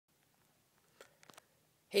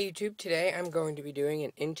Hey YouTube, today I'm going to be doing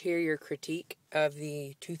an interior critique of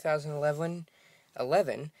the 2011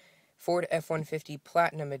 Ford F-150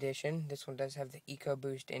 Platinum Edition. This one does have the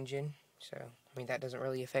EcoBoost engine, so I mean that doesn't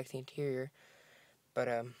really affect the interior. But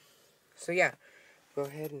so yeah, go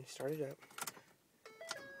ahead and start it up.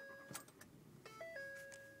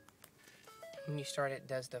 When you start it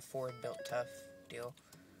does the Ford Built Tough deal.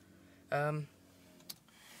 I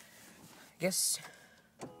guess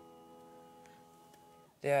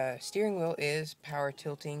the steering wheel is power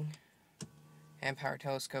tilting and power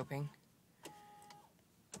telescoping.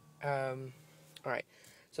 Alright,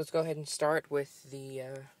 so let's go ahead and start with the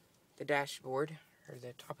dashboard, or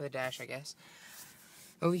the top of the dash, I guess.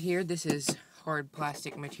 Over here, this is hard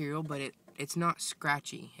plastic material, but it's not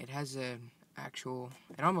scratchy. It has it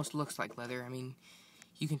almost looks like leather. I mean,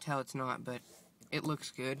 you can tell it's not, but it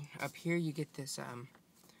looks good. Up here, you get this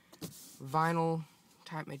vinyl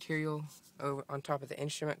type material over on top of the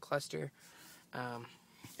instrument cluster.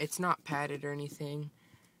 It's not padded or anything.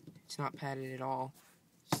 It's not padded at all.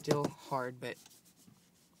 Still hard, but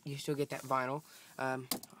you still get that vinyl.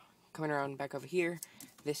 Coming around back over here,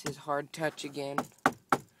 this is hard touch again.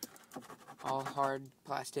 All hard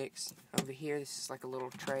plastics. Over here, this is like a little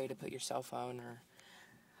tray to put your cell phone or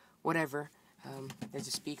whatever. There's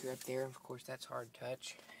a speaker up there. Of course, that's hard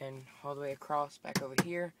touch. And all the way across back over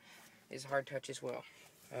here is hard touch as well.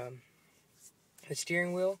 The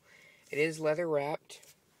steering wheel, it is leather wrapped,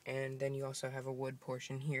 and then you also have a wood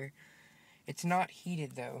portion here. It's not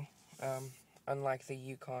heated though, unlike the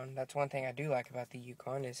Yukon. That's one thing I do like about the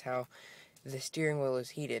Yukon, is how the steering wheel is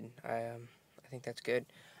heated. I think that's good.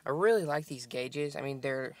 I really like these gauges. I mean,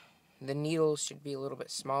 the needles should be a little bit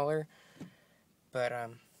smaller, but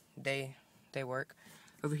they work.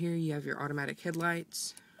 Over here you have your automatic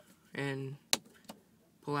headlights and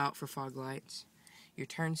pull out for fog lights. Your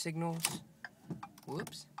turn signals.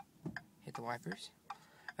 Whoops, hit the wipers.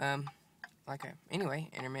 Anyway,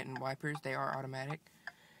 intermittent wipers, they are automatic.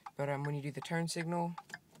 But when you do the turn signal,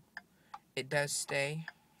 it does stay.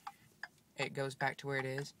 It goes back to where it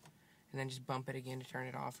is. And then just bump it again to turn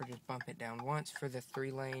it off, or just bump it down once for the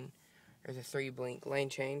 3-lane, or the 3-blink lane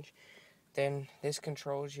change. Then this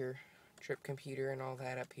controls your trip computer and all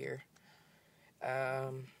that up here.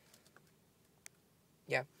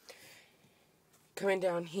 Yeah. Coming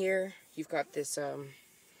down here, you've got this, I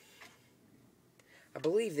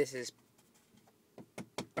believe this is,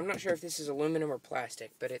 I'm not sure if this is aluminum or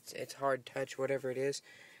plastic, but it's hard touch, whatever it is.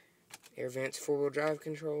 Air vents, 4-wheel drive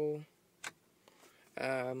control.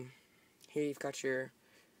 Here you've got your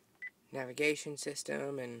navigation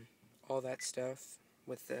system and all that stuff.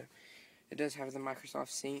 It does have the Microsoft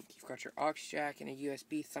Sync. You've got your aux jack and a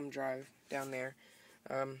USB thumb drive down there.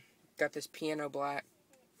 Got this piano black.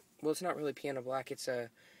 Well, it's not really piano black. It's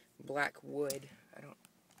a black wood. I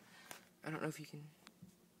don't know if you can.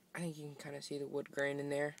 I think you can kind of see the wood grain in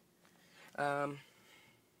there.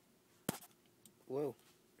 Whoa.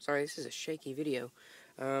 Sorry, this is a shaky video.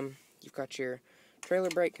 You've got your trailer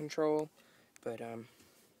brake control, but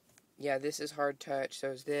yeah, this is hard touch,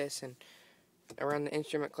 so is this, and around the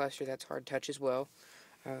instrument cluster, that's hard touch as well.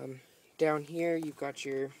 Down here, you've got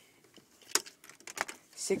your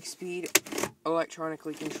 6-speed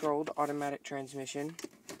electronically controlled automatic transmission.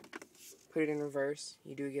 Put it in reverse.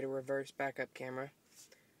 You do get a reverse backup camera.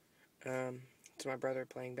 It's my brother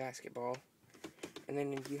playing basketball. And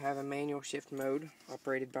then you have a manual shift mode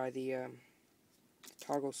operated by the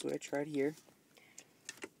toggle switch right here.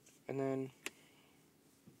 And then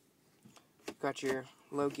you've got your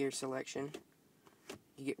low gear selection.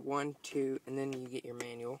 You get 1, 2, and then you get your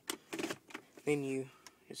manual. Then you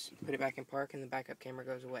just put it back in park and the backup camera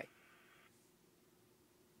goes away.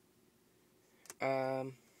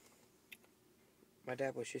 My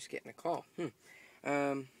dad was just getting a call. We'll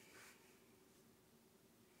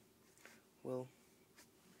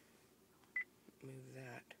move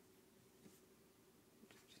that.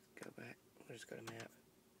 Just go back. We'll just go to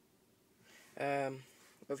map.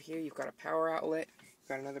 Over here you've got a power outlet. You've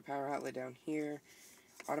got another power outlet down here.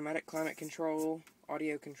 Automatic climate control,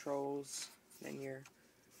 audio controls, then your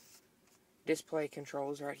display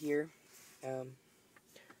controls right here.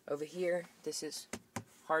 Over here, this is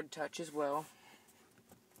hard touch as well.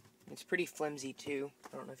 It's pretty flimsy too.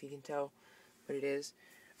 I don't know if you can tell, but it is.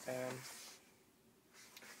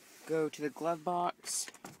 Go to the glove box.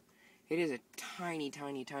 It is a tiny,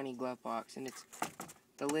 tiny, tiny glove box, and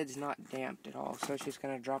the lid's not damped at all, so it's just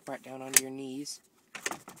going to drop right down onto your knees.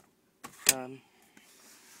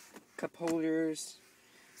 Cup holders.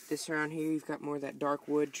 This around here, you've got more of that dark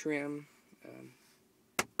wood trim.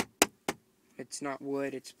 It's not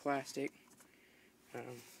wood, it's plastic.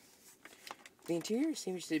 the interior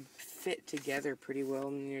seems to fit together pretty well,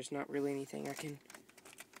 and there's not really anything I can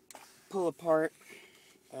pull apart.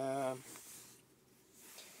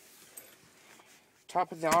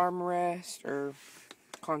 Top of the armrest, or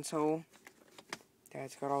console,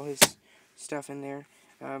 Dad's got all his stuff in there.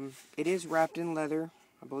 It is wrapped in leather.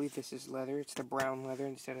 I believe this is leather. It's the brown leather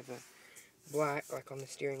instead of the black, like on the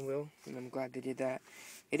steering wheel, and I'm glad they did that.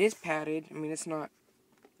 It is padded. I mean, it's not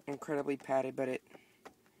incredibly padded, but it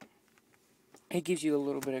gives you a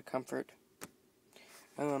little bit of comfort.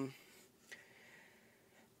 Let's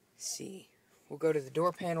see. We'll go to the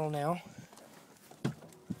door panel now.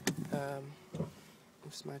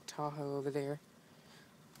 There's my Tahoe over there.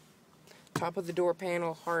 Top of the door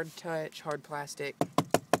panel, hard touch, hard plastic.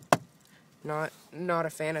 Not a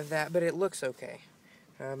fan of that, but it looks okay.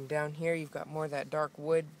 Down here you've got more of that dark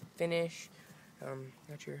wood finish.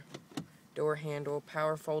 Got your door handle,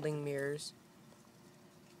 power folding mirrors.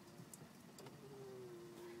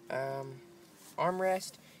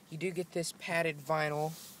 Armrest, you do get this padded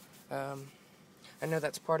vinyl. I know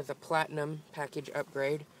that's part of the Platinum package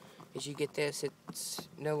upgrade. As you get this, it's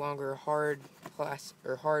no longer hard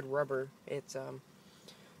rubber. It's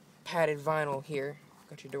padded vinyl here.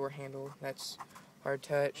 Got your door handle. That's hard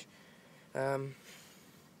touch.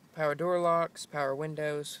 Power door locks, power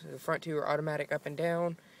windows. The front two are automatic up and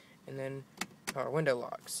down, and then power window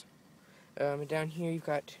locks. And down here you've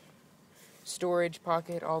got storage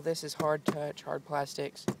pocket. All this is hard touch, hard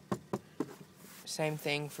plastics. Same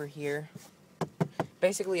thing for here.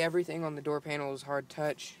 Basically everything on the door panel is hard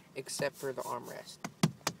touch except for the armrest.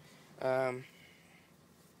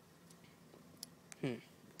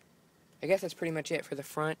 I guess that's pretty much it for the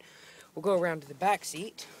front. We'll go around to the back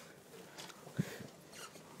seat.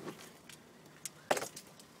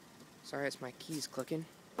 Sorry, it's my keys clicking.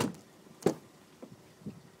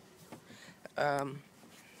 Let's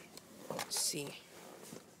see.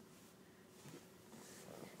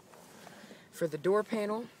 For the door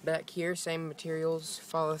panel, back here, same materials,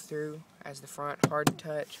 follow through as the front, hard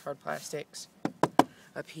touch, hard plastics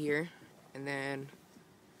up here, and then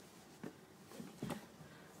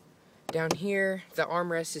down here, the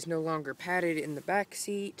armrest is no longer padded in the back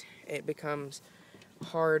seat. It becomes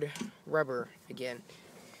hard rubber again.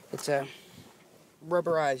 It's a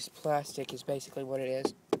rubberized plastic is basically what it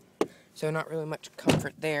is. So not really much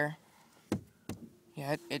comfort there.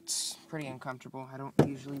 Yeah, it's pretty uncomfortable. I don't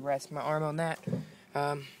usually rest my arm on that.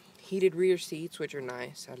 Heated rear seats, which are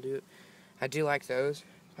nice. I do like those.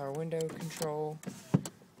 Power window control,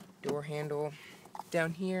 door handle.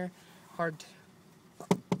 Down here, hard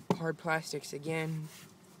plastics again.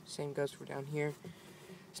 Same goes for down here.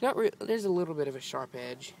 It's not there's a little bit of a sharp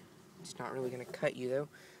edge. It's not really going to cut you though,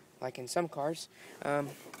 like in some cars.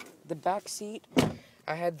 The back seat,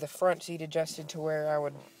 I had the front seat adjusted to where I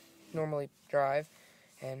would normally drive.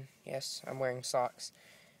 And yes, I'm wearing socks.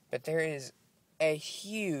 But there is a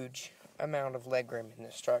huge amount of legroom in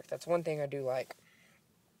this truck. That's one thing I do like.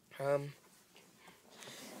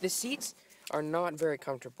 The seats are not very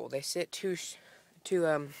comfortable. They sit too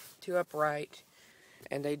upright,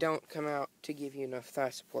 and they don't come out to give you enough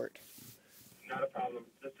thigh support. Not a problem.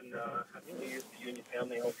 Listen, happy New Year to you and your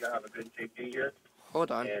family. Hope you have a good, safe New Year.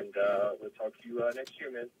 Hold on. And we'll talk to you next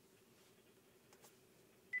year, man.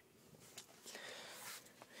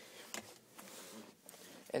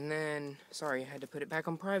 And then, sorry, I had to put it back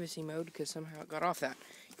on privacy mode because somehow it got off that.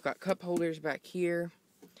 You've got cup holders back here.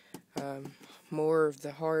 More of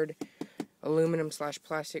the hard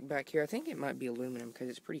aluminum/plastic back here. I think it might be aluminum because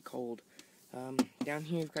it's pretty cold. Down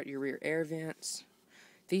here you've got your rear air vents.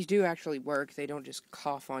 These do actually work. They don't just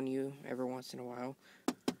cough on you every once in a while.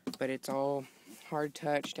 But it's all hard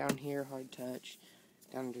touch. Down here, hard touch.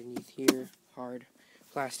 Down underneath here, hard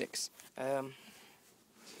plastics.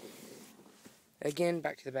 Again,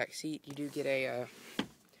 back to the back seat, you do get a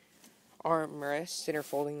armrest, center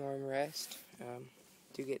folding armrest.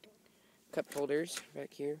 Do get cup holders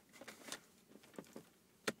back here.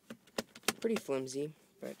 Pretty flimsy,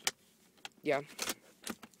 but yeah.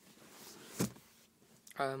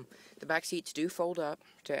 The back seats do fold up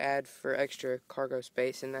to add for extra cargo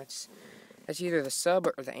space, and that's either the sub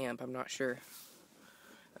or the amp, I'm not sure.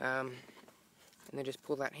 And then just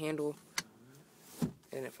pull that handle,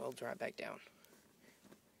 and it folds right back down.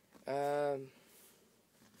 You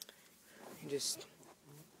just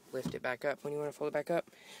lift it back up when you want to fold it back up.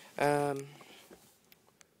 That's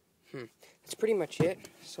pretty much it.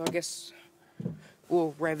 So I guess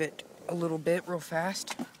we'll rev it a little bit real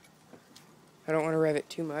fast. I don't want to rev it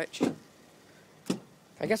too much.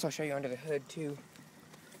 I guess I'll show you under the hood too.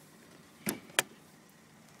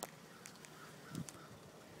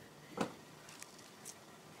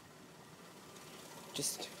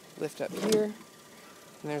 just lift up here, and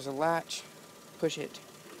there's a latch. Push it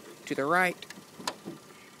to the right.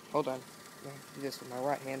 Hold on. I have to do this with my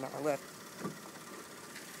right hand, not my left.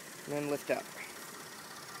 And then lift up.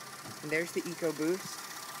 And there's the EcoBoost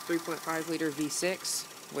 3.5 liter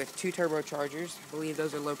V6 with 2 turbochargers. I believe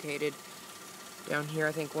those are located down here.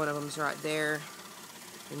 I think one of them's right there,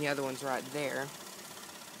 and the other one's right there.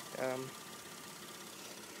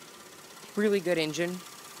 Really good engine,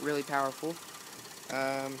 really powerful.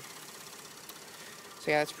 So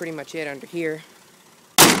yeah, that's pretty much it under here.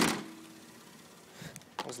 That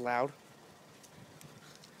was loud.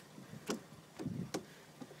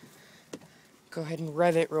 Go ahead and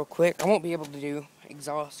rev it real quick. I won't be able to do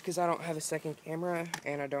exhaust because I don't have a second camera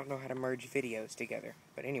and I don't know how to merge videos together.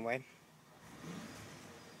 But anyway.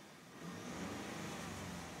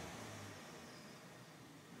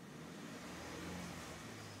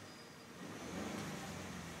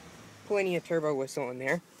 Plenty of turbo whistle in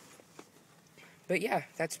there. But yeah,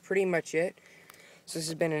 that's pretty much it. So this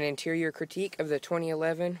has been an interior critique of the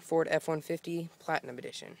 2011 Ford F-150 Platinum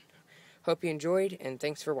Edition. Hope you enjoyed, and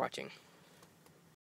thanks for watching.